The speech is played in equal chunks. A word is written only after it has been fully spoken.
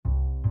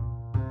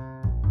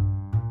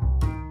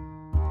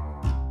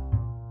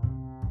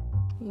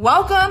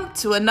Welcome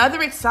to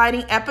another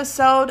exciting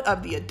episode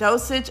of the A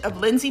Dosage of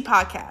Lindsay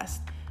podcast.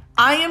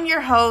 I am your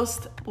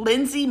host,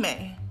 Lindsay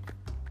May.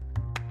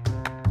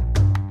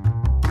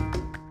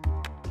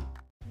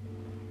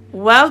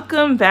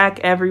 Welcome back,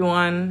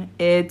 everyone.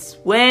 It's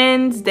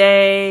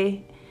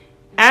Wednesday.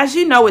 As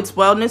you know, it's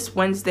Wellness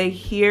Wednesday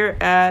here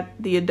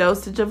at the A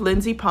Dosage of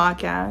Lindsay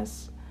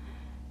podcast.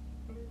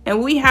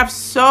 And we have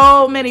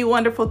so many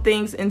wonderful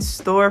things in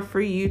store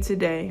for you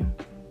today.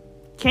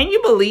 Can you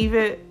believe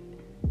it?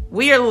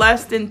 We are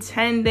less than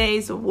 10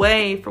 days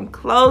away from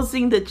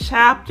closing the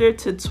chapter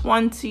to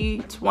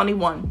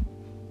 2021.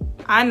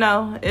 I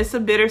know, it's a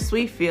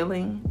bittersweet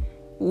feeling.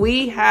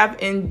 We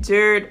have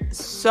endured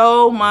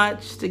so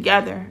much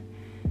together.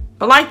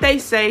 But like they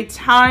say,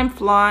 time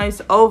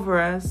flies over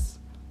us,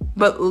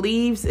 but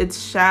leaves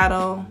its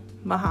shadow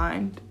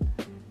behind.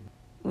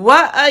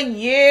 What a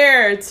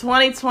year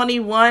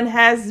 2021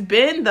 has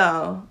been,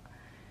 though.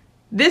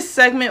 This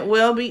segment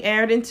will be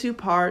aired in 2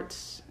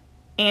 parts.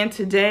 And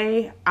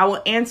today, I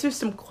will answer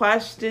some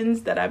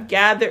questions that I've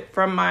gathered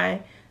from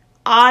my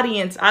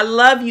audience. I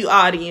love you,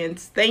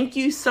 audience. Thank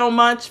you so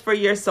much for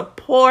your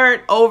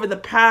support over the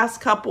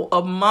past couple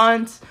of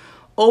months,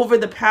 over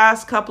the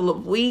past couple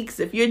of weeks.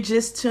 If you're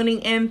just tuning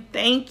in,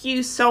 thank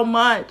you so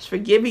much for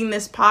giving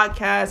this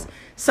podcast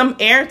some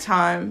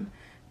airtime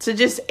to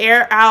just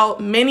air out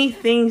many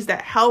things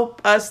that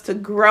help us to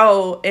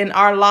grow in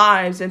our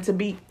lives and to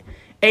be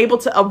able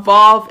to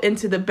evolve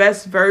into the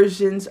best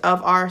versions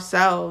of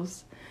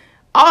ourselves.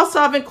 Also,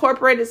 I've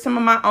incorporated some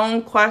of my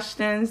own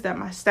questions that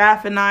my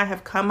staff and I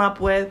have come up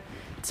with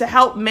to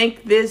help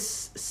make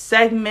this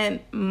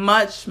segment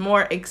much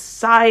more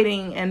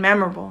exciting and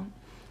memorable.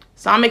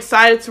 So I'm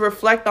excited to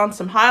reflect on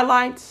some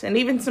highlights and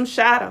even some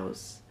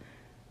shadows.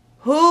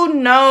 Who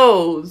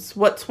knows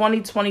what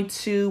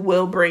 2022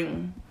 will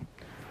bring?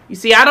 You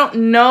see, I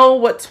don't know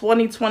what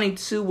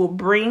 2022 will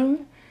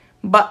bring,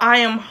 but I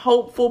am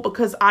hopeful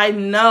because I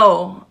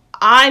know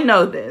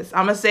this.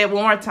 I'm going to say it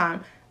one more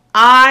time.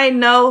 I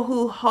know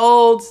who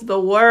holds the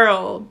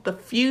world, the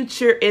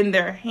future in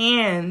their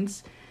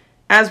hands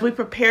as we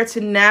prepare to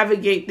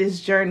navigate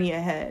this journey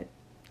ahead.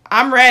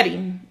 I'm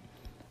ready.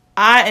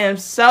 I am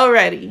so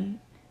ready.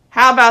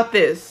 How about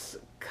this?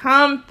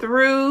 Come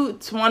through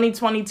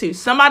 2022.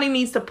 Somebody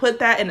needs to put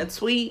that in a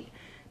tweet.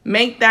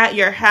 Make that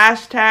your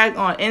hashtag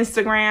on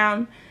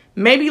Instagram.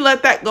 Maybe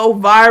let that go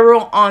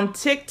viral on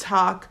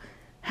TikTok.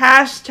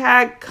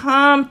 Hashtag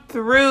come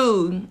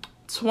through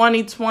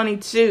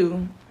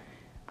 2022.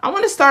 I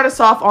want to start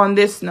us off on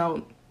this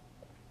note.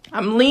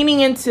 I'm leaning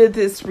into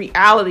this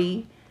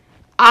reality.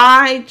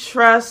 I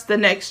trust the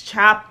next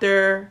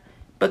chapter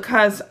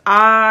because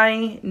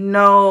I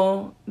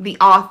know the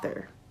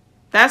author.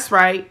 That's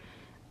right.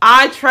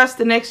 I trust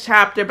the next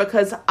chapter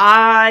because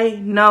I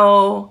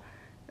know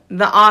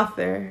the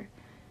author.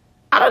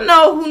 I don't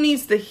know who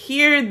needs to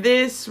hear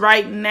this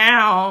right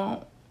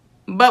now,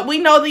 but we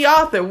know the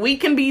author. We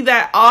can be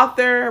that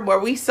author where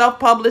we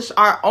self-publish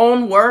our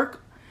own work.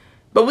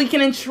 But we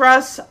can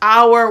entrust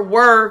our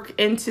work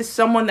into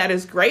someone that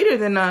is greater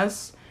than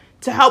us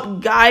to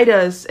help guide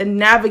us and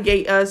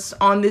navigate us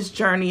on this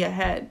journey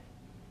ahead.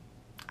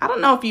 I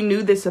don't know if you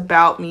knew this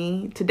about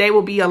me. Today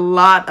will be a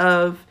lot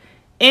of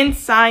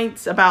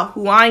insights about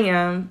who I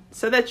am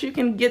so that you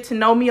can get to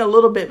know me a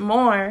little bit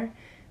more.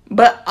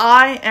 But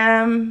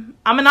I'm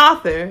an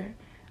author.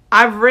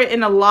 I've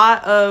written a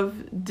lot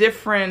of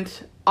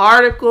different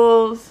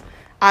articles.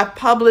 I've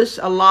published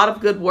a lot of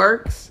good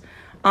works.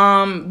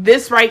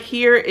 This right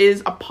here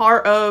is a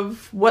part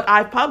of what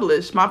I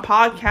publish. My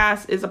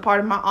podcast is a part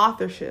of my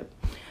authorship.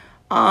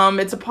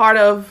 It's a part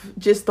of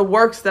just the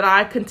works that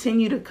I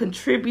continue to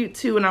contribute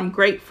to, and I'm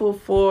grateful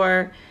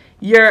for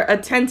your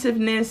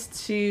attentiveness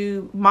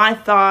to my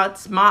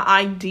thoughts, my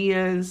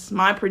ideas,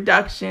 my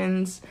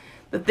productions,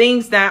 the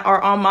things that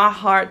are on my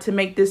heart to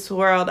make this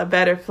world a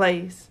better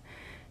place.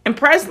 And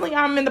presently,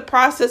 I'm in the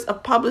process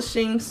of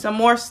publishing some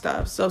more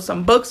stuff. So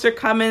some books are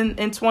coming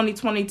in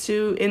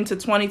 2022 into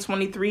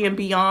 2023 and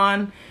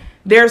beyond.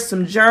 There's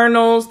some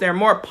journals. There are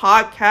more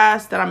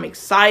podcasts that I'm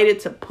excited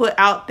to put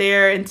out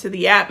there into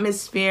the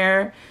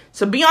atmosphere.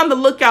 So be on the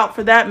lookout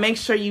for that. Make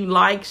sure you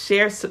like,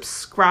 share,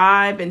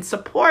 subscribe, and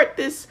support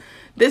this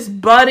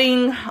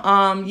budding,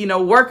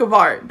 work of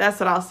art.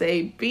 That's what I'll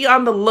say. Be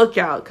on the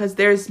lookout because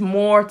there's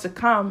more to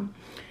come.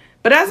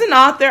 But as an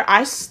author,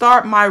 I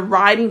start my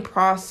writing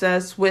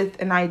process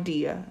with an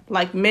idea,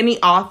 like many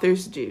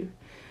authors do.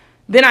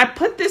 Then I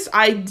put this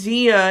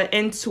idea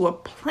into a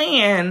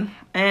plan,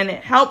 and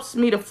it helps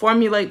me to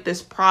formulate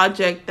this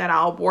project that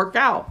I'll work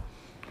out.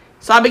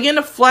 So I begin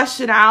to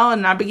flesh it out,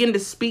 and I begin to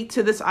speak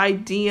to this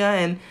idea.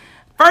 And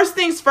first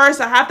things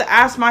first, I have to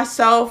ask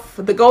myself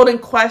the golden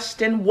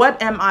question,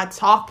 what am I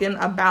talking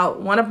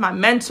about? One of my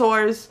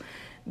mentors,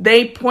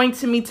 they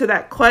pointed me to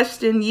that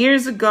question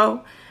years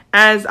ago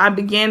as I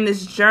began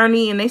this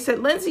journey, and they said,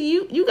 Lindsay,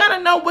 you got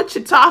to know what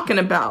you're talking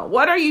about.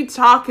 What are you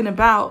talking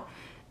about?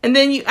 And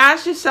then you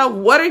ask yourself,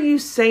 what are you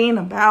saying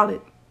about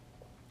it?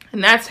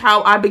 And that's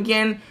how I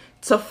began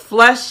to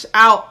flesh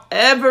out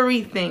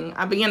everything.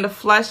 I began to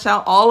flesh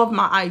out all of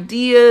my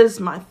ideas,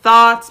 my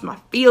thoughts, my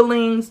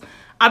feelings.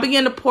 I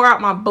began to pour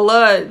out my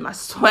blood, my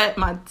sweat,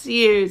 my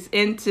tears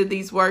into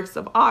these works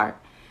of art.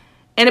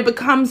 And it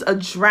becomes a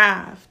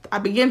draft. I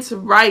begin to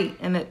write,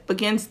 and it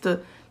begins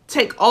to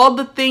take all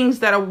the things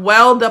that are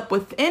welled up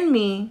within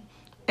me,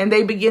 and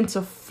they begin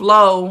to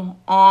flow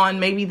on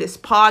maybe this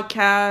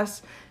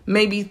podcast,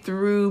 maybe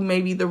through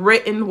the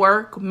written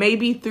work,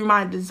 maybe through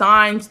my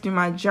designs, through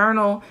my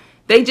journal.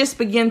 They just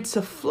begin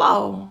to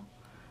flow.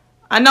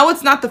 I know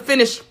it's not the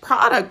finished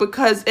product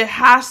because it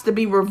has to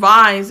be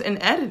revised and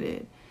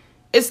edited.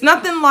 It's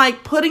nothing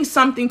like putting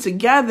something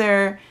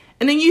together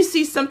and then you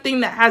see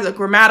something that has a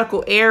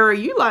grammatical error.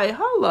 You like,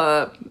 hold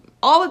up.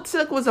 All it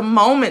took was a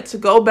moment to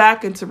go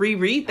back and to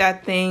reread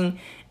that thing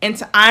and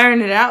to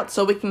iron it out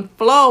so it can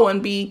flow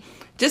and be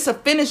just a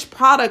finished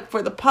product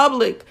for the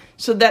public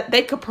so that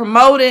they could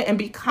promote it and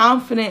be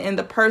confident in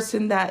the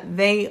person that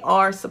they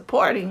are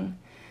supporting.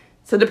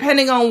 So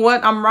depending on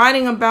what I'm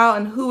writing about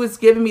and who is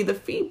giving me the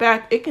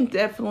feedback, it can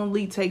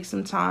definitely take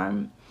some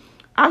time.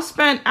 I've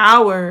spent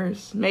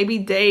hours, maybe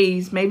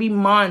days, maybe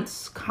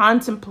months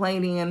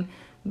contemplating and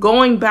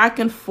going back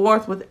and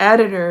forth with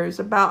editors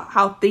about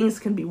how things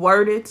can be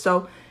worded.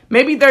 So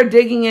maybe they're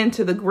digging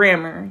into the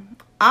grammar.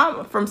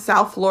 I'm from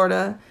South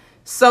Florida,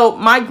 so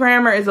my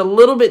grammar is a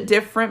little bit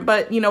different,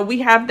 but we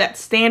have that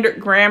standard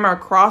grammar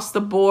across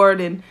the board,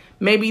 and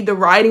maybe the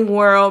writing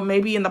world,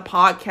 maybe in the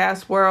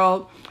podcast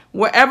world,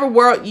 wherever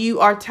world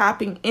you are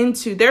tapping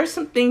into, there's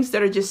some things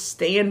that are just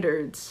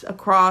standards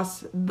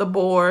across the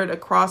board,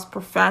 across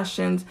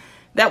professions,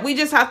 that we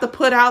just have to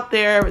put out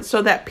there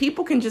so that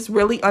people can just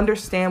really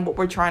understand what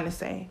we're trying to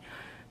say.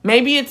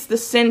 Maybe it's the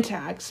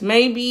syntax.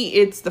 Maybe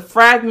it's the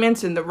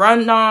fragments and the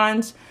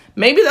run-ons.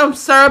 Maybe the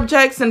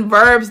subjects and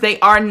verbs, they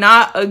are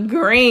not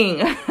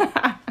agreeing.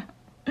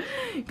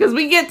 Because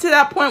we get to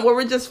that point where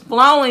we're just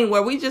flowing,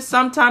 where we just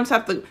sometimes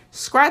have to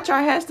scratch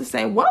our heads to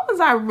say, what was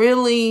I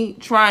really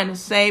trying to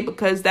say?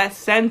 Because that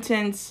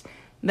sentence,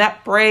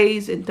 that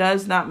phrase, it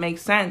does not make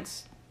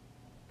sense.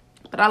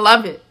 But I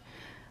love it.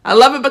 I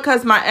love it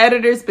because my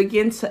editors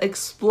begin to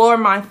explore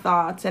my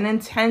thoughts and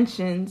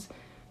intentions.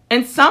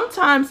 And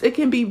sometimes it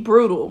can be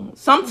brutal.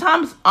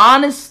 Sometimes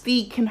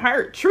honesty can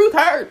hurt. Truth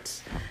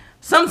hurts.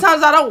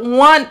 Sometimes I don't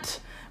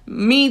want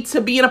me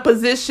to be in a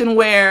position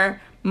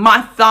where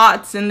my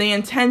thoughts and the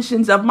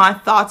intentions of my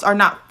thoughts are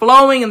not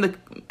flowing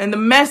and the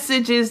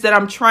messages that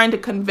I'm trying to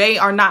convey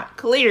are not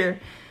clear.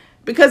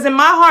 Because in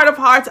my heart of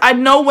hearts, I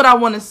know what I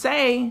want to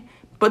say,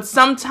 but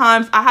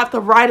sometimes I have to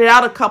write it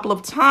out a couple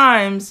of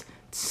times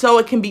so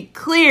it can be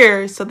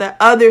clear so that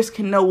others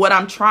can know what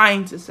I'm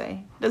trying to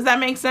say. Does that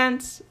make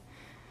sense?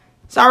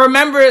 So I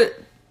remember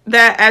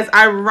that as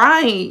I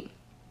write,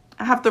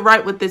 I have to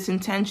write with this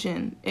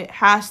intention. It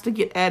has to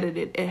get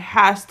edited. It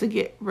has to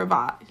get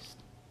revised.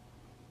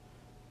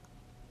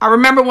 I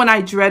remember when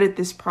I dreaded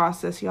this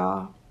process,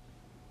 y'all.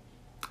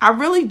 I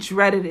really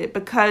dreaded it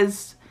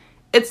because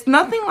it's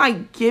nothing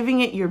like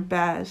giving it your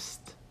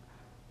best,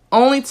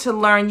 only to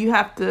learn you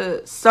have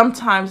to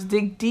sometimes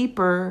dig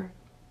deeper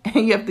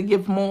and you have to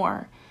give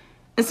more.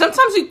 And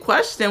sometimes you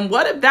question,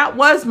 what if that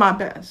was my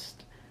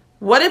best?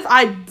 What if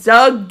I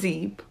dug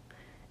deep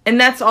and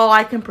that's all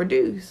I can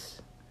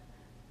produce?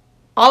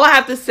 All I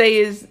have to say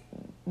is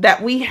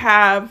that we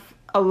have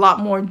a lot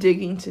more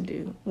digging to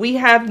do. We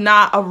have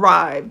not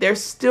arrived.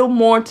 There's still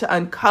more to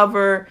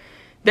uncover.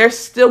 There's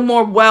still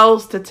more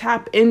wells to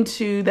tap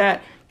into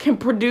that can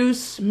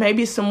produce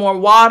maybe some more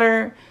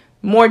water,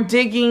 more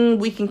digging.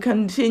 We can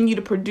continue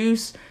to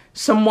produce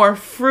some more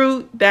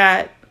fruit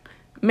that,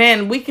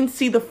 man, we can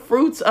see the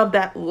fruits of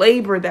that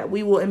labor that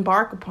we will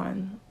embark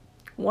upon.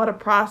 What a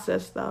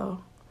process,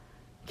 though.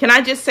 Can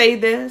I just say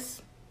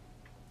this?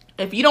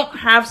 If you don't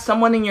have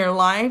someone in your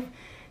life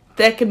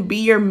that can be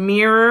your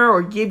mirror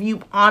or give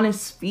you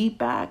honest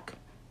feedback,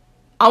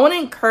 I want to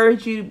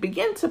encourage you to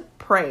begin to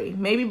pray.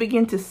 Maybe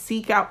begin to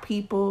seek out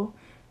people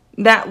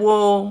that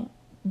will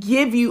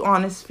give you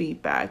honest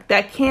feedback,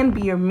 that can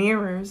be your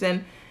mirrors.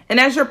 And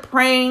as you're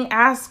praying,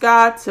 ask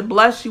God to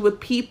bless you with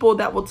people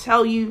that will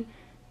tell you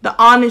the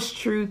honest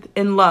truth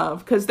in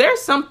love. Because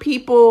there's some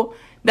people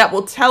that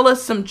will tell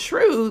us some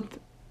truth,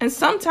 and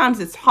sometimes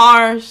it's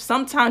harsh.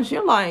 Sometimes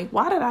you're like,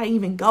 why did I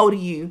even go to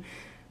you?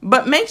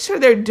 But make sure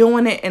they're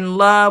doing it in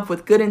love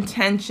with good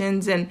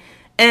intentions, and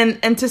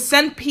to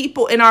send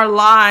people in our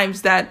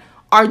lives that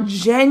are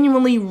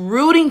genuinely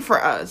rooting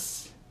for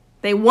us.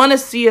 They want to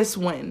see us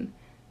win.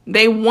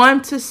 They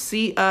want to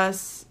see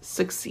us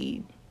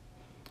succeed.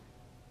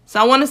 So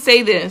I want to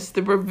say this,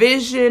 the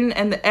revision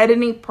and the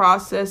editing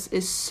process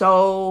is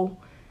so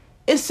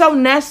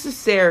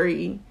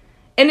necessary.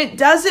 And it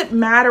doesn't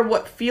matter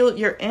what field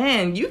you're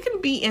in. You can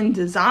be in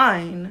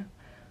design.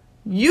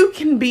 You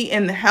can be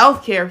in the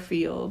healthcare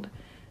field.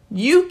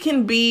 You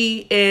can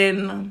be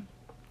in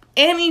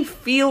any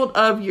field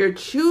of your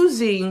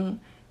choosing,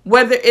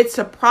 whether it's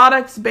a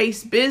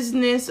products-based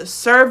business, a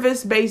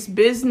service-based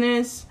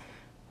business.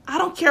 I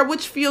don't care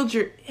which field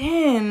you're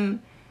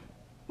in,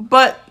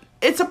 but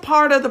it's a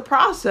part of the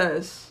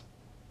process.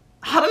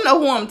 I don't know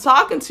who I'm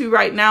talking to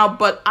right now,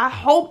 but I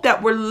hope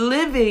that we're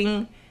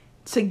living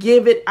to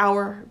give it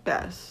our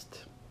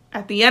best.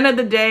 At the end of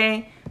the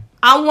day,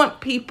 I want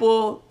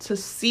people to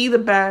see the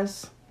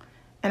best,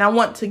 and I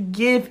want to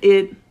give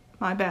it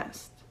my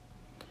best.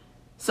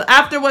 So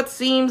after what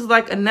seems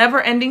like a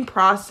never-ending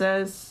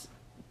process,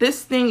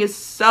 this thing is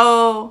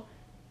so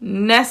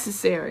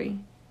necessary.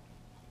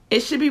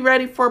 It should be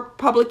ready for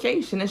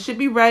publication. It should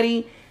be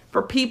ready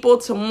for people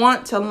to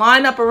want to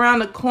line up around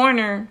the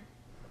corner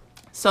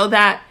so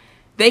that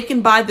they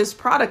can buy this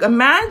product.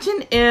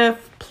 Imagine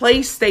if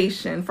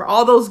PlayStation, for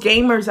all those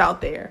gamers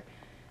out there,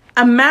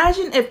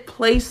 imagine if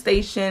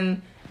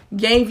PlayStation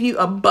gave you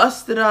a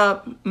busted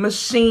up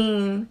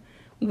machine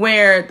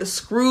where the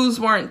screws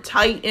weren't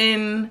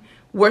tightened,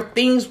 where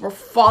things were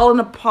falling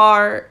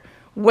apart,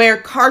 where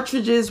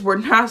cartridges were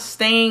not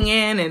staying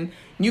in, and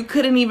you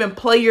couldn't even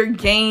play your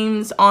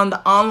games on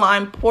the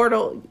online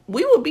portal.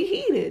 We would be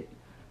heated.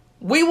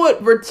 We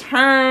would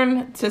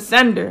return to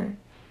sender.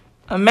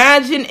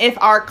 Imagine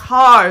if our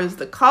cars,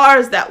 the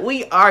cars that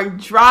we are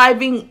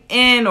driving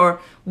in or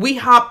we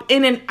hop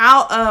in and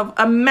out of,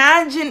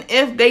 imagine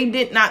if they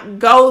did not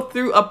go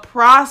through a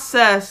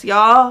process,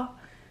 y'all.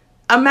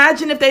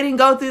 Imagine if they didn't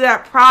go through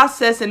that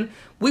process and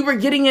we were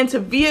getting into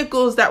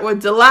vehicles that were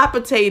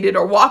dilapidated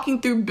or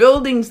walking through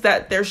buildings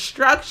that their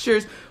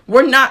structures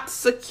were not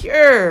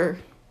secure.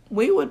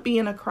 We would be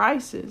in a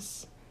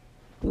crisis.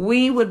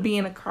 We would be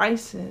in a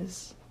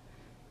crisis.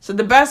 So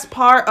the best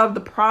part of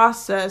the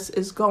process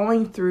is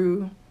going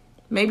through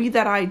maybe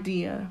that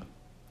idea,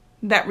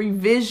 that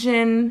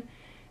revision,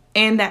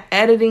 and that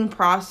editing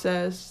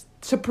process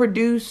to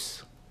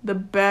produce the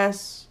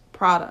best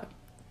product.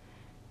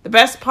 The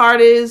best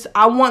part is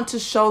I want to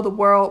show the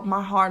world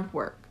my hard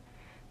work.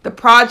 The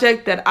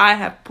project that I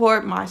have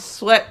poured my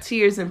sweat,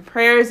 tears, and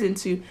prayers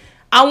into.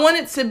 I want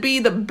it to be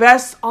the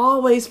best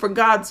always for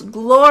God's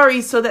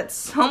glory so that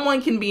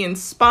someone can be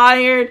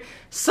inspired,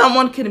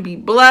 someone can be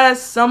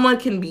blessed, someone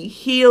can be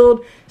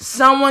healed,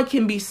 someone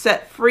can be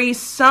set free,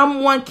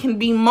 someone can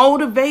be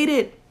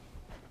motivated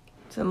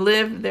to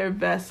live their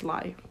best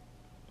life.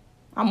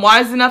 I'm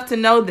wise enough to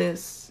know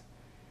this,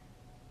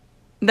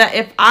 that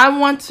if I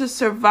want to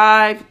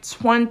survive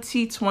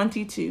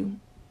 2022,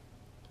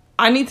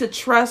 I need to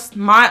trust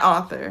my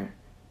author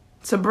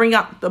to bring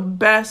out the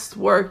best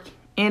work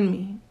in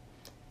me.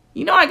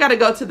 You know, I got to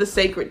go to the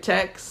sacred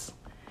text.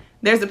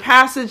 There's a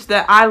passage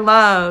that I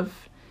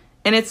love,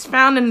 and it's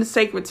found in the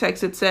sacred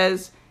text. It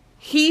says,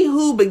 "He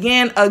who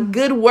began a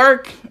good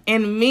work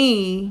in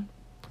me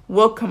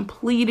will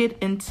complete it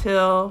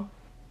until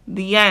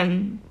the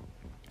end."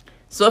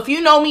 So if you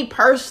know me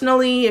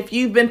personally, if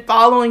you've been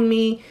following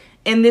me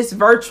in this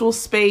virtual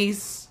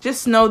space,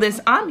 just know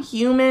this: I'm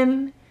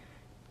human,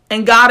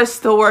 and God is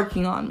still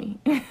working on me.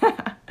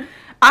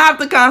 I have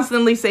to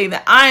constantly say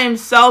that I am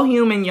so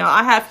human, y'all.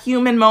 I have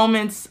human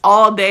moments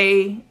all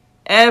day,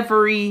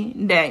 every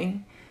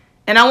day.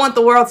 And I want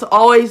the world to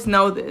always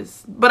know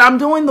this. But I'm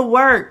doing the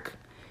work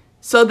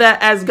so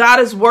that as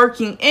God is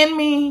working in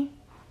me,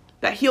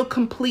 that he'll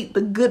complete the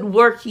good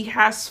work he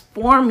has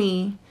for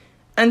me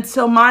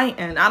until my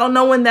end. I don't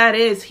know when that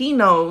is. He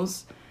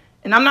knows.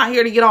 And I'm not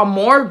here to get all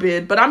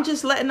morbid, but I'm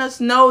just letting us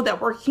know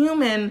that we're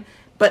human.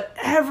 But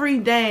every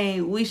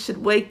day we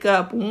should wake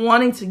up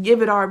wanting to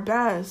give it our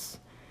best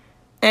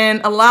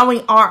and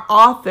allowing our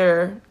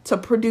author to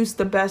produce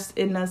the best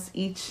in us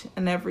each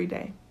and every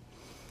day.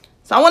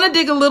 So I want to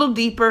dig a little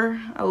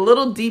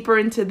deeper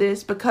into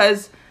this,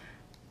 because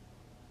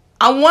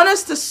I want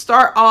us to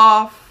start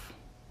off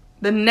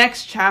the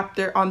next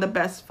chapter on the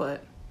best foot.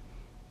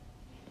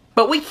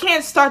 But we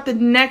can't start the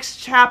next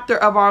chapter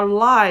of our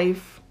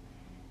life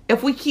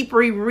if we keep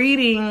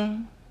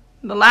rereading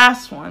the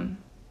last one.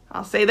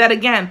 I'll say that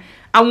again.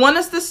 I want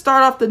us to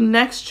start off the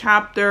next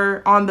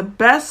chapter on the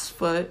best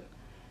foot,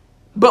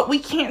 but we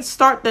can't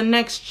start the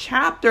next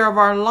chapter of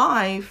our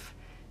life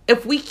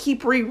if we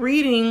keep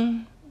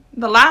rereading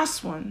the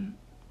last one.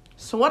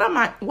 So what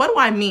do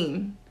I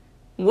mean?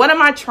 What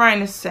am I trying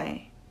to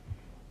say?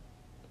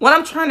 What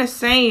I'm trying to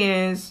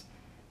say is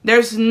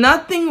there's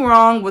nothing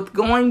wrong with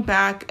going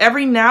back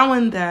every now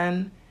and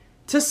then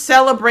to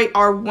celebrate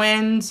our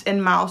wins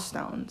and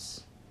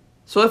milestones.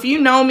 So if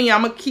you know me,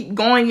 I'm going to keep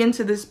going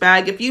into this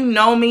bag. If you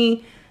know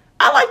me,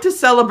 I like to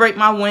celebrate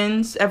my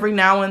wins every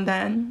now and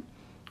then.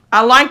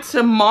 I like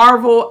to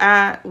marvel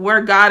at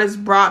where God has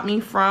brought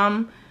me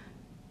from.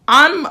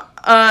 I'm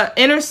an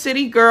inner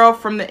city girl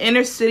from the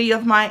inner city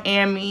of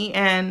Miami,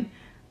 and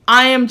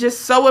I am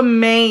just so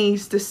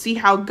amazed to see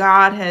how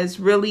God has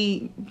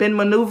really been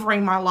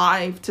maneuvering my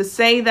life, to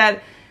say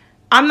that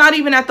I'm not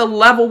even at the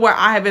level where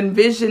I have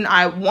envisioned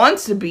I want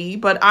to be,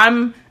 but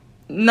I'm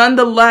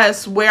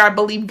nonetheless where I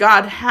believe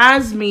God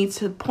has me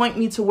to point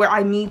me to where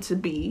I need to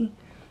be.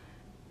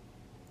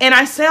 And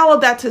I say all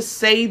of that to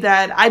say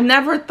that I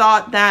never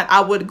thought that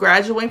I would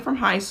graduate from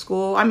high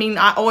school. I mean,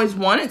 I always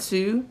wanted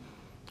to,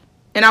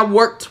 and I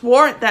worked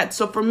toward that.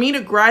 So for me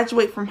to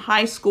graduate from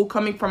high school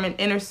coming from an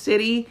inner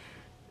city,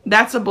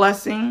 that's a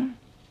blessing.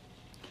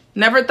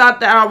 Never thought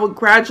that I would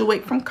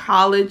graduate from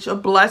college, a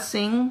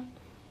blessing.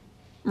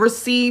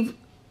 receive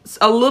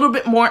a little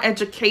bit more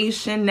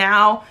education.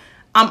 Now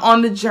I'm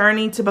on the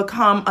journey to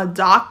become a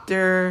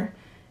doctor,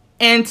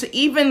 and to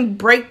even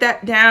break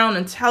that down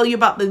and tell you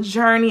about the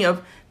journey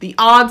of the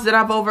odds that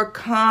I've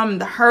overcome,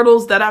 the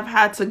hurdles that I've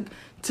had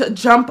to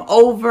jump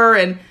over,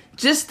 and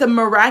just the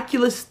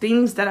miraculous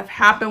things that have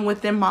happened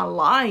within my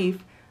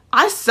life.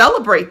 I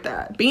celebrate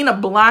that. Being a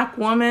Black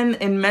woman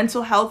in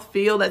mental health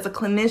field as a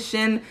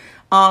clinician,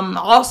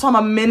 also I'm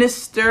a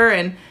minister,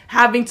 and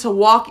having to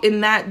walk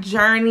in that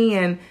journey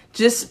and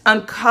just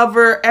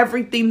uncover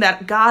everything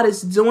that God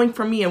is doing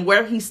for me and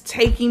where he's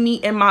taking me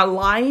in my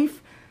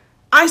life.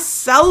 I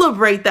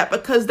celebrate that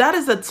because that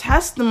is a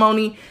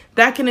testimony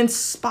that can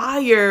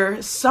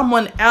inspire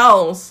someone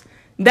else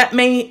that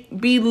may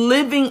be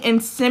living in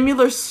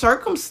similar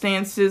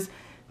circumstances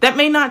that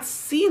may not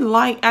see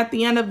light at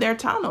the end of their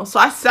tunnel. So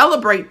I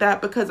celebrate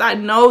that because I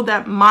know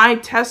that my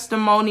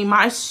testimony,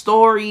 my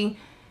story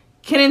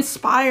can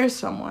inspire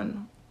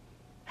someone.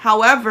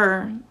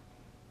 However,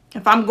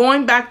 if I'm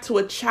going back to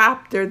a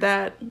chapter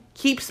that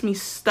keeps me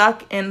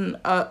stuck in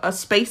a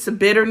space of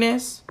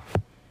bitterness,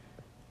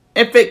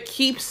 if it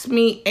keeps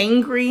me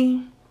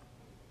angry,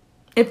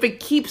 if it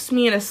keeps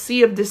me in a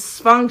sea of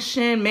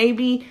dysfunction,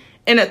 maybe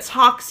in a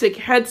toxic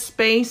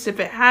headspace, if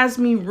it has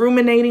me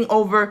ruminating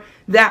over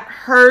that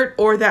hurt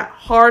or that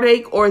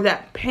heartache or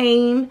that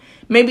pain,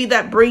 maybe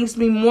that brings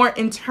me more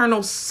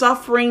internal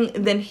suffering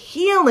than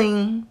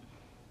healing,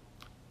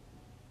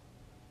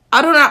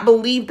 I do not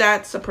believe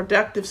that's a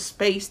productive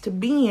space to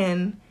be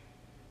in.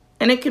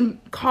 And it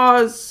can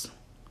cause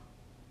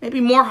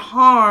maybe more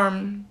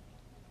harm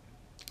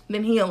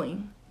than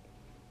healing.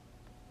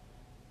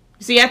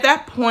 See, at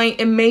that point,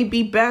 it may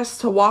be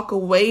best to walk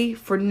away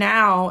for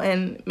now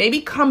and maybe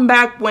come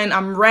back when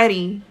I'm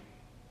ready.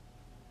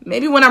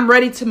 Maybe when I'm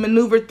ready to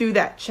maneuver through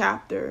that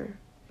chapter.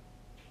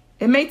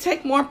 It may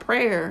take more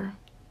prayer.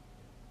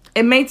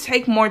 It may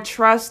take more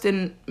trust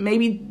and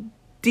maybe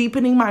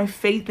deepening my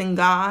faith in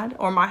God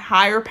or my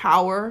higher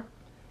power.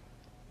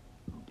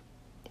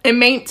 It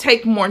may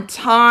take more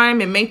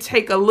time. It may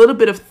take a little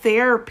bit of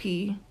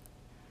therapy.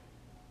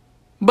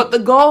 But the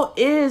goal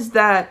is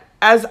that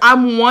as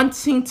I'm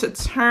wanting to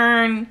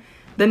turn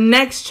the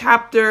next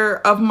chapter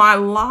of my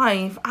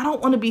life, I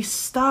don't want to be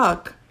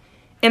stuck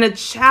in a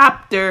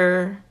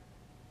chapter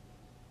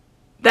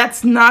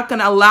that's not going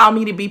to allow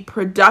me to be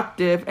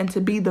productive and to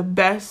be the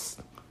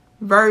best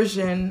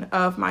version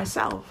of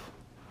myself.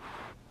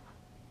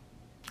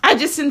 I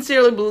just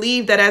sincerely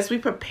believe that as we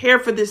prepare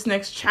for this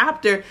next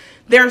chapter,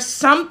 there are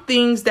some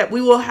things that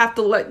we will have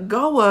to let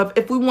go of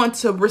if we want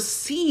to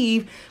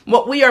receive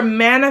what we are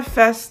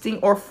manifesting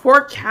or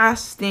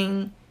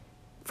forecasting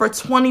for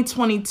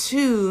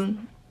 2022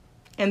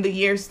 and the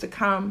years to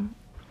come.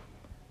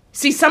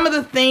 See, some of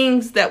the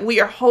things that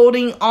we are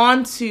holding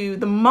on to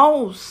the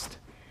most,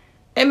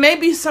 it may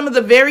be some of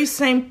the very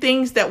same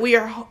things that we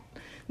are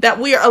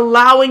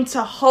allowing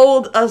to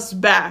hold us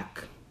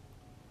back.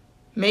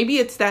 Maybe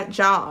it's that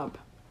job.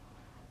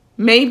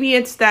 Maybe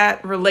it's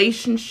that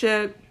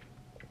relationship.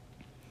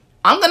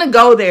 I'm going to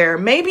go there.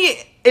 Maybe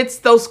it's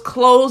those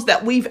clothes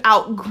that we've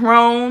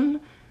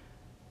outgrown.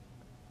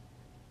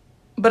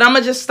 But I'm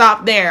going to just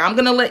stop there. I'm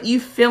going to let you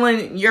fill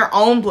in your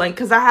own blank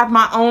because I have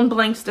my own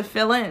blanks to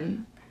fill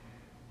in.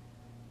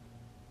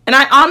 And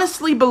I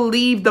honestly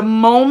believe the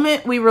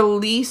moment we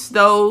release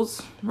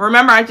those,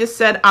 remember I just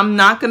said I'm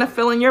not going to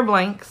fill in your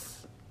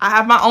blanks. I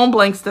have my own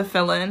blanks to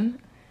fill in.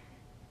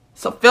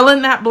 So fill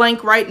in that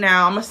blank right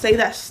now. I'm going to say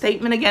that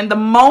statement again. The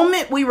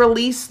moment we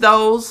release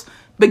those,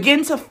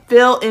 begin to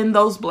fill in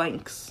those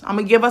blanks. I'm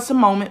going to give us a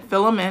moment.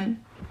 Fill them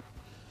in.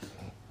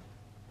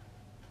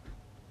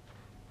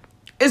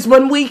 Is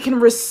when we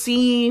can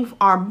receive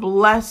our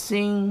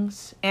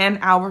blessings and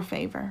our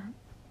favor.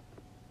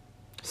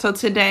 So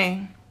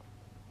today,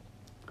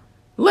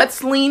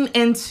 let's lean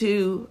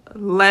into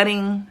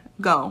letting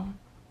go.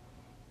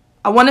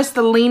 I want us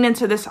to lean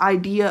into this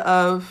idea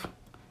of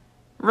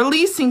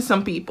releasing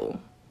some people.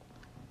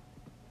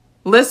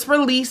 Let's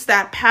release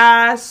that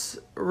past,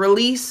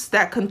 release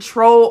that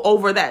control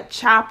over that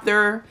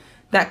chapter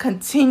that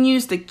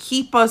continues to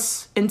keep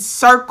us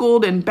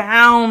encircled and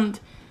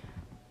bound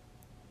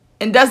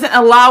and doesn't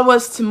allow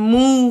us to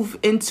move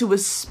into a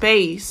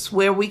space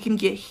where we can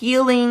get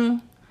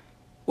healing,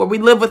 where we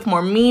live with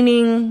more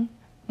meaning,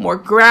 more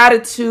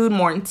gratitude,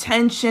 more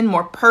intention,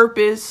 more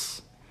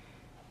purpose.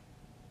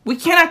 We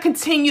cannot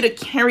continue to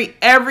carry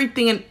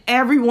everything and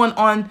everyone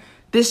on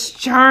this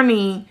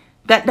journey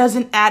that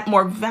doesn't add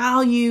more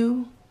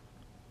value.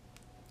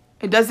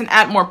 It doesn't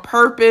add more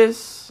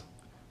purpose.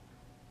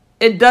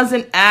 It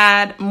doesn't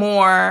add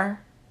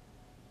more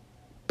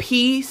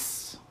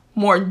peace,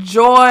 more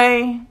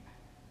joy,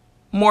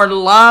 more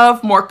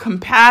love, more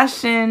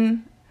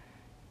compassion.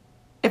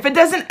 If it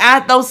doesn't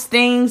add those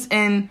things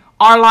in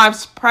our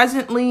lives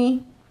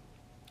presently,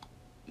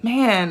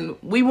 man,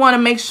 we want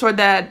to make sure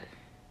that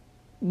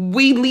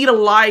we lead a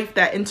life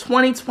that in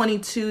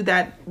 2022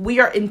 that we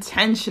are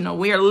intentional.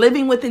 We are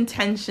living with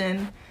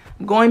intention.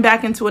 I'm going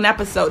back into an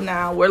episode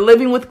now. We're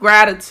living with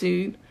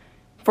gratitude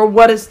for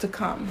what is to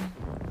come.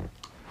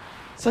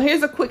 So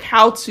here's a quick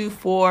how-to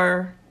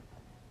for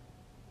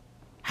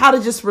how to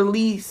just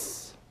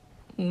release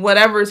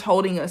whatever is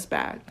holding us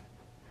back.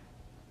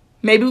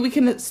 Maybe we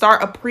can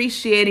start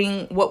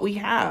appreciating what we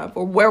have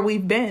or where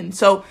we've been.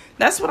 So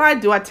that's what I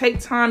do. I take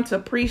time to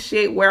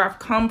appreciate where I've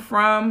come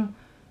from,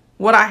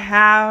 what I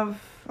have.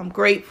 I'm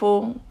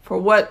grateful for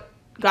what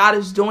God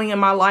is doing in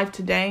my life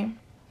today.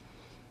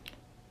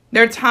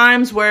 There are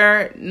times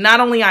where not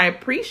only I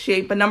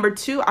appreciate, but number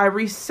two, I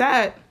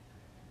reset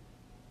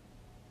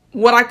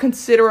what I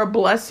consider a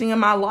blessing in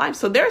my life.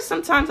 So there are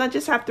sometimes I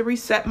just have to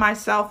reset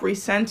myself,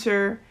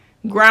 recenter,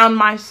 ground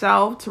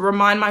myself to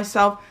remind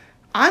myself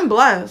I'm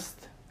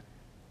blessed.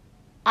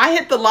 I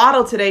hit the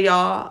lotto today,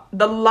 y'all.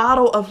 The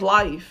lotto of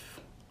life.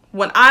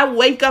 When I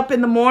wake up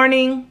in the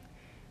morning,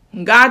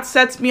 God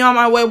sets me on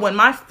my way. When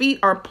my feet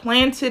are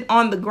planted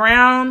on the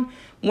ground,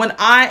 when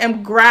I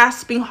am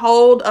grasping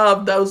hold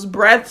of those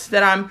breaths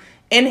that I'm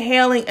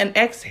inhaling and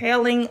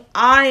exhaling,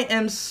 I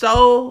am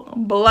so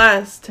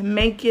blessed to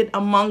make it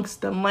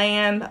amongst the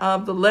land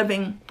of the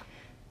living.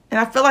 And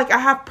I feel like I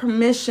have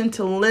permission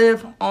to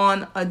live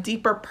on a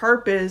deeper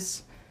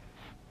purpose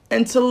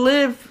and to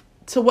live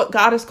to what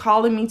God is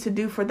calling me to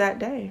do for that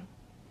day.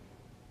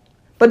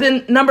 But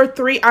then number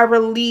three, I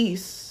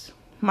release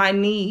my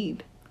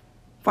need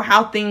for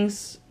how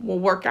things will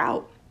work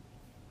out.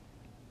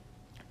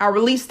 I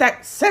release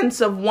that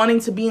sense of wanting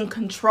to be in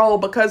control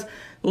because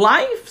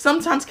life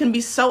sometimes can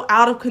be so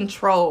out of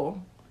control.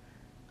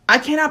 I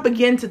cannot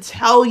begin to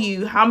tell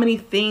you how many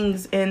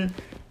things in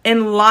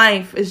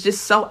life is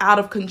just so out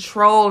of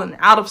control and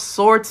out of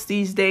sorts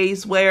these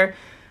days, where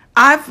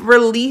I've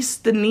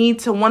released the need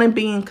to want to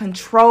be in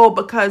control,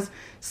 because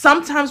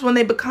sometimes when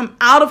they become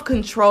out of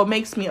control, it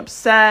makes me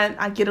upset.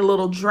 I get a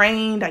little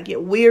drained. I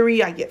get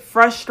weary. I get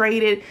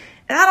frustrated.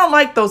 And I don't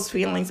like those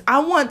feelings. I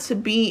want to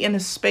be in a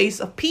space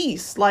of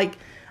peace. Like,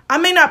 I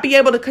may not be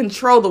able to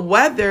control the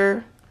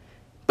weather,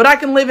 but I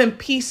can live in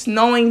peace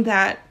knowing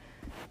that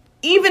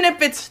even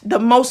if it's the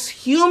most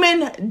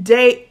humid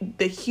day,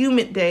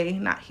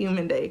 not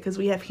human day, because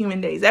we have human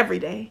days every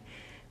day.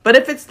 But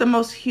if it's the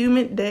most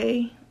humid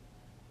day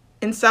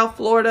in South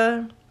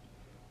Florida,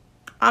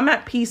 I'm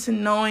at peace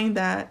in knowing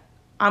that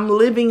I'm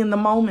living in the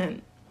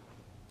moment,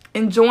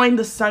 enjoying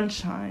the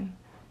sunshine,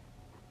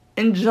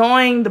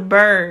 enjoying the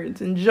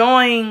birds,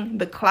 enjoying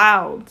the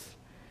clouds,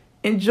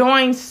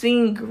 enjoying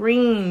seeing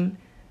green,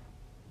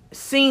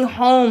 seeing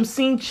home,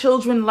 seeing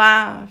children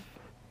laugh,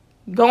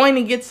 going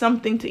to get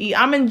something to eat.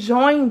 I'm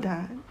enjoying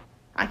that.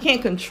 I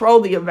can't control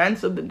the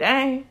events of the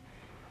day,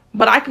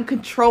 but I can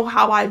control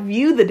how I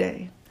view the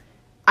day.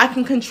 I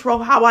can control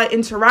how I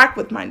interact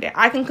with my day.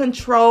 I can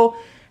control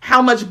how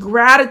much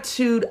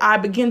gratitude I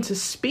begin to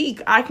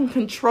speak. I can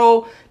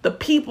control the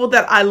people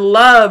that I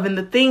love and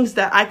the things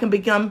that I can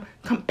become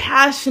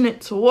compassionate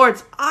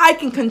towards. I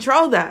can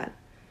control that.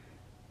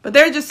 But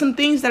there are just some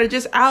things that are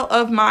just out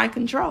of my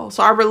control.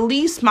 So I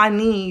release my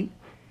need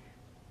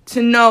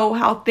to know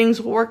how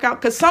things will work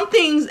out. Because some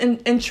things,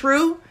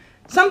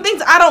 some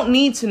things I don't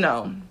need to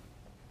know.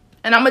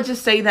 And I'm going to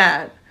just say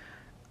that.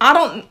 I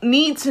don't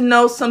need to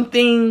know some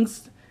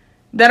things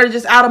that are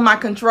just out of my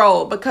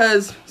control,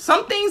 because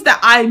some things that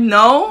I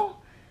know,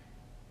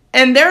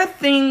 and there are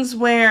things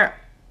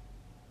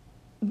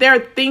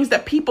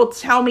that people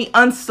tell me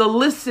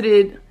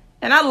unsolicited,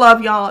 and I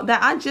love y'all,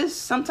 that I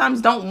just sometimes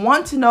don't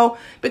want to know,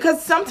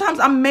 because sometimes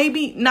I'm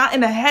maybe not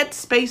in a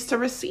headspace to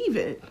receive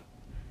it.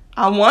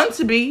 I want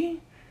to be,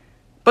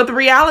 but the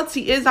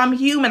reality is I'm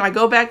human. I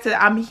go back to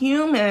that. I'm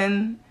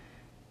human,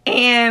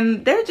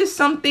 and there are just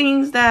some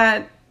things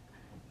that,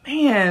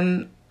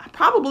 man, I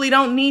probably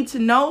don't need to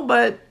know,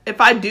 but if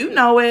I do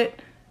know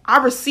it,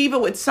 I receive it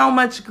with so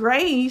much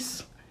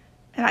grace,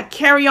 and I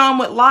carry on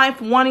with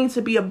life wanting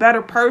to be a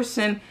better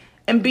person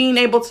and being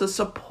able to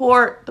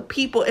support the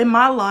people in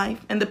my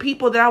life and the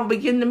people that I will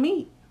begin to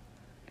meet.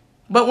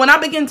 But when I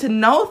begin to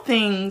know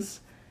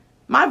things,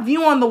 my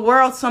view on the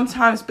world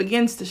sometimes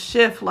begins to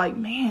shift. Like,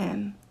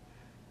 man,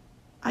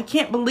 I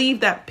can't believe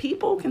that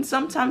people can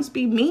sometimes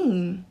be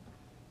mean.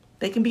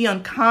 They can be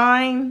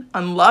unkind,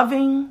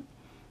 unloving,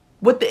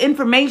 with the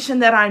information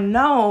that I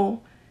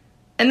know.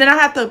 And then I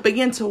have to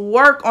begin to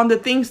work on the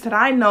things that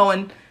I know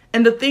and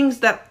the things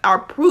that are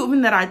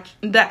proven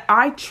that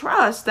I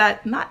trust,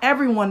 that not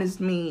everyone is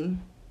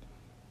mean.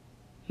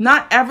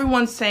 Not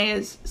everyone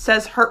says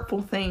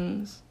hurtful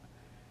things.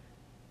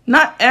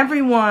 Not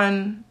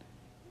everyone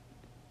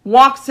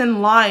walks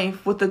in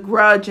life with a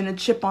grudge and a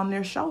chip on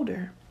their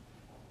shoulder.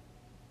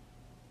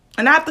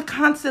 And I have to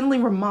constantly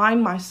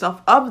remind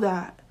myself of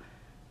that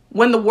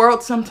when the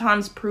world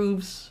sometimes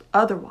proves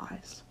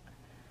otherwise.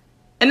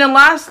 And then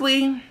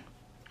lastly,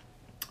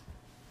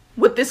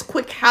 with this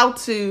quick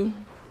how-to,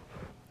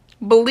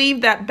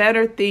 believe that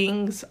better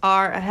things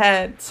are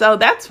ahead. So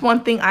that's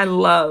one thing I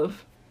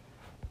love.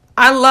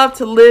 I love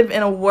to live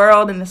in a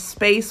world, in a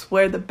space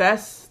where the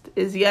best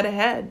is yet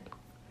ahead.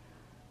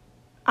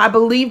 I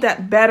believe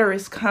that better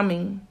is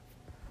coming.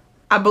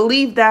 I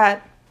believe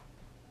that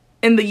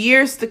in the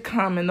years to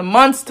come, in the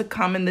months to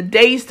come, in the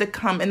days to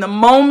come, in the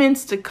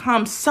moments to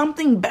come,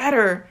 something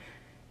better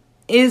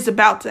is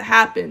about to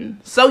happen.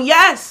 So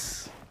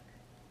yes,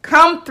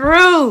 come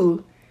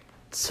through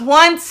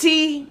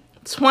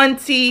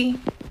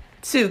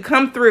 2022.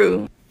 Come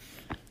through.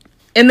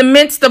 In the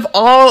midst of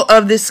all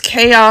of this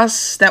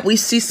chaos that we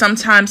see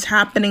sometimes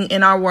happening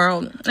in our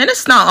world, and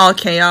it's not all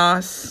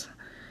chaos.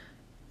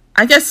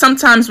 I guess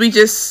sometimes we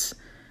just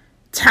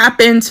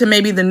tap into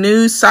maybe the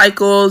news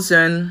cycles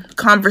and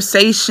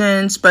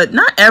conversations, but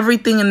not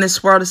everything in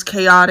this world is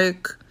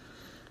chaotic.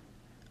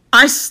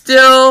 I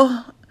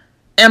still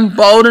am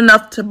bold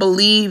enough to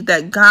believe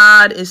that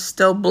God is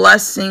still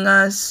blessing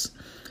us,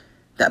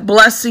 that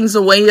blessings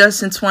await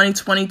us in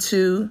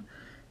 2022.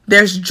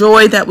 There's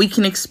joy that we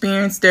can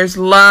experience. There's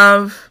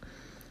love.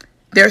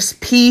 There's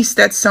peace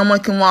that someone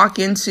can walk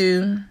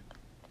into.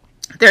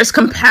 There's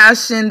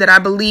compassion that I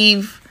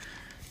believe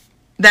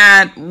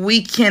that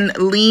we can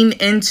lean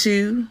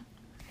into.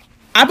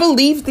 I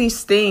believe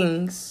these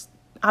things.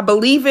 I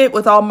believe it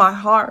with all my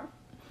heart.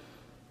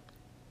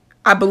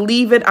 I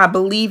believe it. I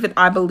believe it.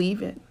 I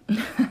believe it.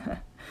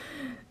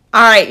 All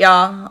right,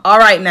 y'all. All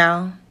right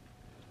now.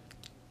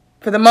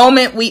 For the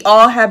moment we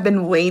all have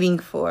been waiting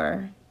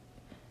for.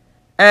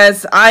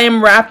 As I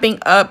am wrapping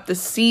up the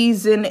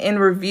season in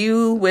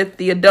review with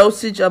the A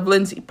Dosage of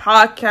Lindsay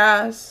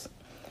podcast.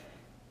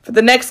 For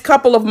the next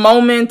couple of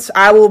moments,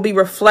 I will be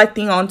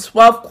reflecting on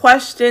 12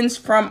 questions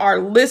from our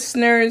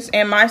listeners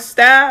and my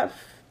staff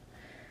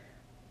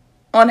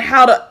on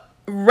how to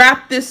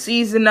wrap this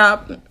season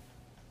up.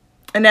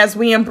 And as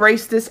we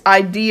embrace this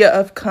idea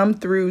of come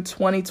through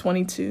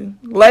 2022,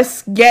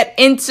 let's get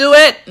into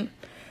it.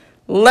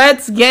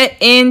 Let's get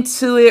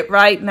into it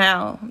right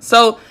now.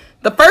 So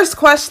the first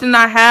question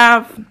I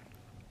have,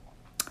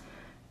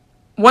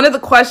 one of the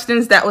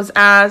questions that was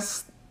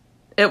asked,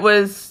 it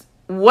was,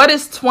 what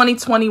is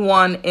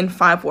 2021 in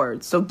 5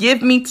 words? So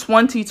give me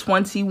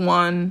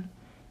 2021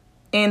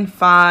 in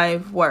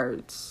 5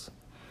 words.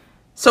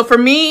 So for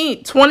me,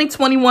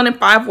 2021 in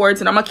 5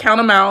 words, and I'm going to count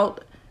them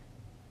out.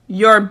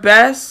 Your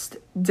best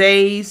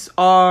days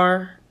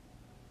are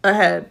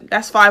ahead.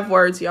 That's 5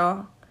 words,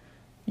 y'all.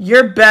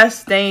 Your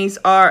best days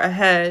are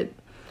ahead.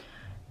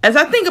 As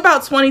I think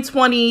about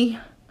 2020,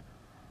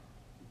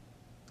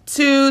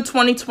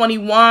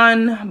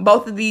 2021,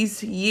 both of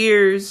these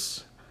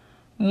years,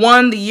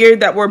 one, the year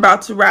that we're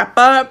about to wrap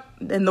up,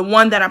 and the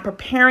one that I'm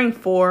preparing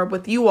for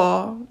with you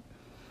all,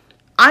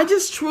 I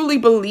just truly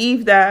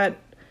believe that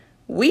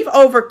we've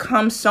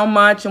overcome so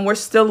much and we're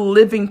still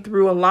living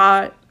through a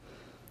lot.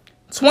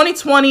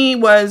 2020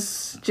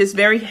 was just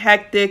very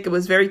hectic. It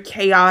was very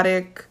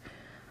chaotic.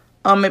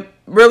 It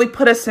really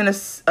put us in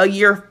a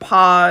year of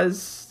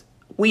pause.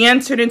 We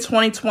entered in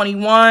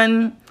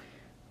 2021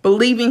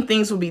 believing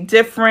things would be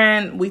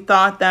different. We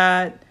thought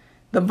that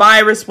the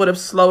virus would have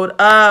slowed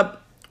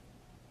up.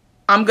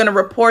 I'm going to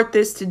report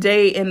this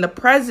today in the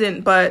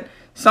present, but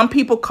some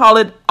people call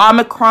it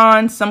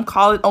Omicron. Some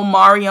call it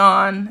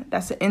Omarion.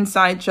 That's an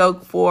inside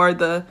joke for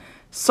the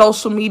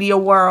social media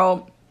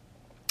world.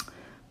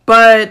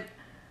 But,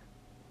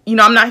 you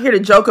know, I'm not here to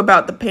joke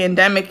about the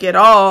pandemic at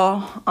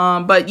all.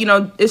 But, you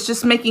know, it's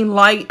just making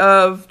light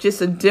of just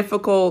the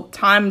difficult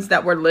times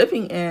that we're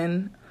living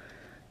in.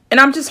 And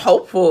I'm just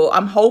hopeful.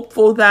 I'm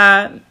hopeful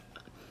that,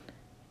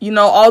 you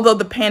know, although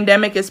the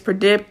pandemic is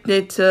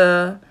predicted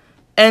to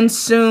end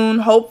soon,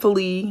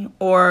 hopefully,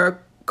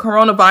 or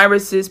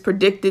coronavirus is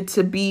predicted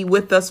to be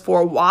with us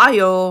for a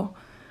while,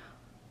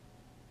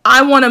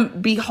 I want to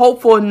be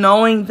hopeful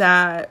knowing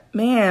that,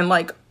 man,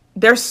 like,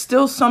 there's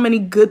still so many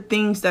good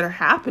things that are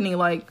happening.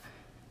 Like,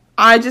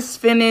 I just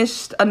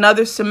finished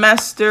another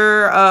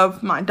semester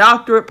of my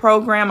doctorate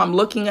program. I'm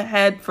looking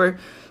ahead for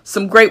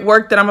some great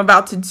work that I'm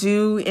about to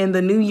do in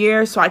the new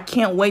year, so I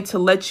can't wait to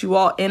let you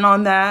all in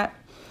on that.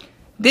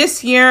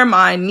 This year,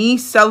 my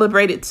niece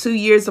celebrated 2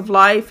 years of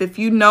life. If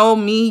you know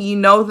me, you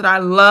know that I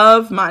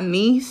love my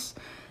niece.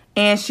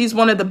 And she's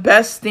one of the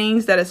best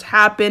things that has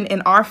happened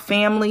in our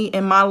family,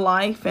 in my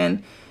life.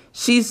 And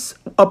she's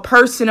a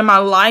person in my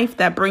life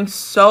that brings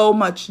so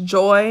much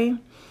joy.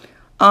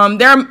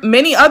 There are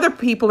many other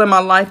people in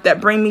my life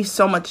that bring me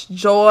so much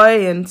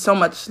joy and so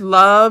much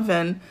love.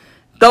 And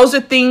those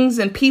are things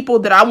and people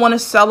that I want to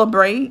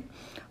celebrate.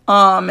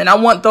 And I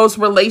want those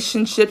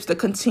relationships to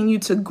continue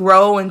to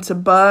grow and to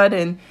bud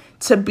and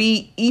to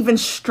be even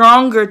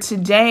stronger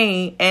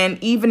today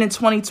and even in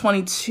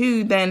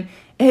 2022 than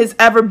it has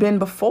ever been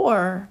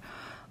before.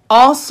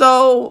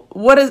 Also,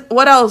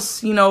 what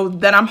else, you know,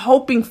 that I'm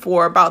hoping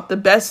for about the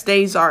best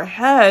days are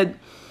ahead?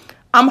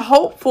 I'm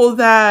hopeful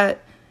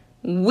that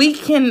we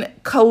can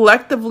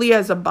collectively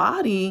as a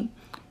body,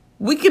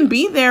 we can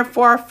be there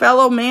for our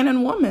fellow man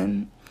and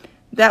woman,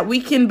 that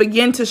we can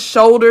begin to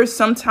shoulder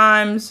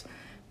sometimes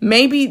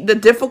maybe the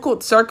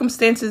difficult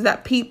circumstances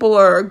that people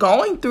are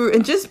going through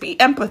and just be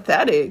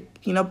empathetic,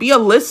 you know, be a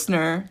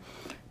listener,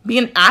 be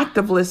an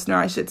active listener,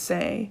 I should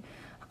say.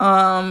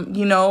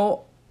 You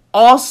know,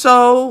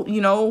 also, you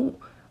know,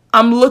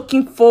 I'm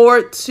looking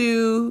forward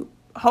to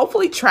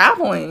hopefully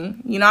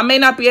traveling. You know, I may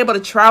not be able to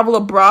travel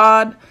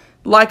abroad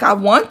like I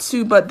want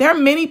to, but there are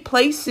many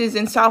places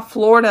in South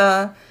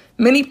Florida,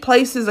 many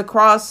places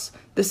across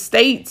the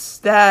states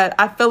that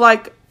I feel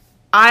like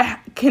I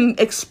can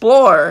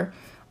explore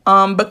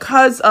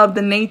because of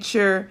the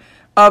nature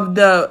of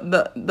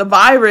the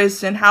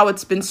virus and how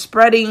it's been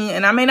spreading.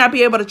 And I may not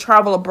be able to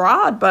travel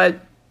abroad, but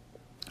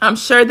I'm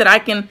sure that I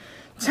can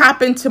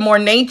tap into more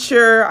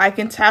nature. I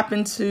can tap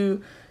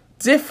into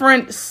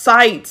different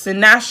sites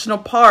and national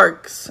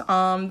parks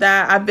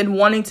that I've been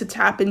wanting to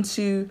tap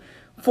into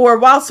for a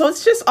while. So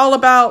it's just all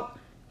about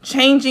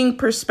changing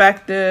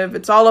perspective.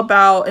 It's all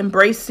about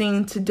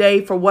embracing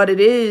today for what it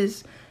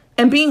is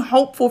and being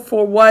hopeful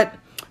for what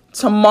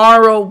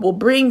tomorrow will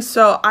bring.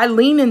 So I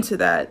lean into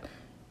that.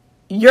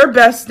 Your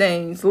best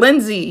days,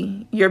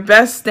 Lindsay, your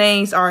best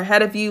days are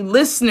ahead of you.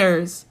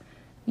 Listeners,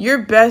 your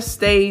best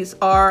days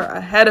are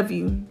ahead of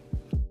you.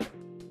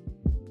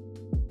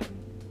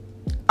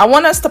 I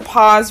want us to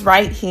pause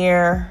right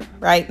here,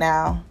 right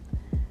now.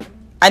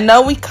 I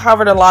know we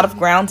covered a lot of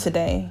ground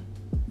today,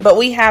 but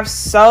we have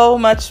so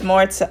much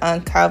more to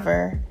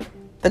uncover.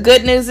 The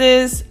good news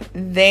is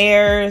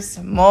there's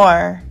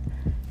more.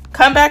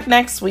 Come back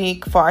next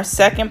week for our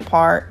second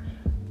part,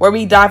 where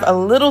we dive a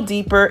little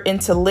deeper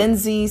into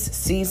Lindsay's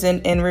season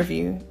in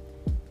review,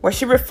 where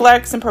she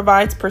reflects and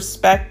provides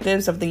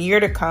perspectives of the year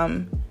to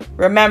come.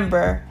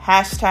 Remember,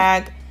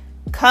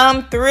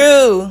 #come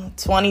through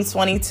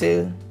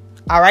 2022.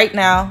 All right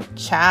now,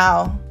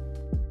 ciao.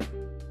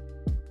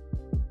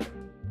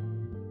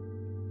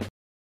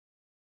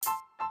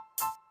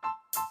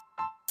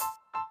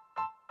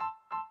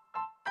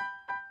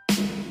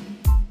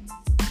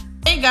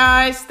 Hey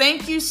guys,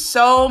 thank you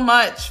so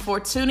much for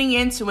tuning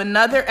in to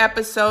another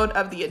episode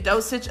of the A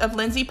Dosage of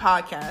Lindsay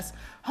podcast,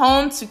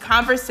 home to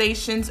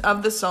conversations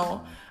of the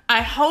soul.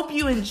 I hope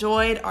you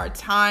enjoyed our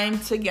time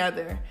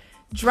together.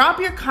 Drop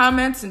your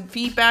comments and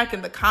feedback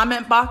in the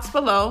comment box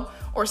below,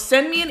 or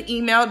send me an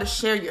email to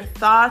share your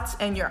thoughts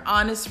and your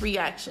honest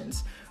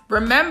reactions.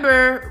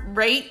 Remember,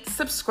 rate,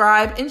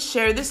 subscribe, and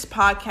share this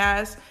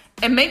podcast.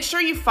 And make sure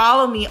you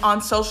follow me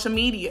on social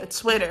media,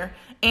 Twitter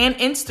and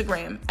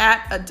Instagram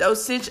at A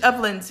Dosage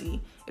of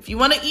Lindsay. If you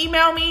want to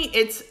email me,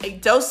 it's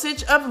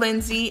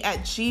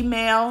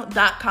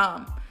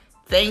adosageoflindsay@gmail.com.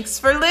 Thanks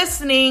for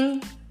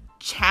listening.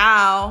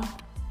 Ciao.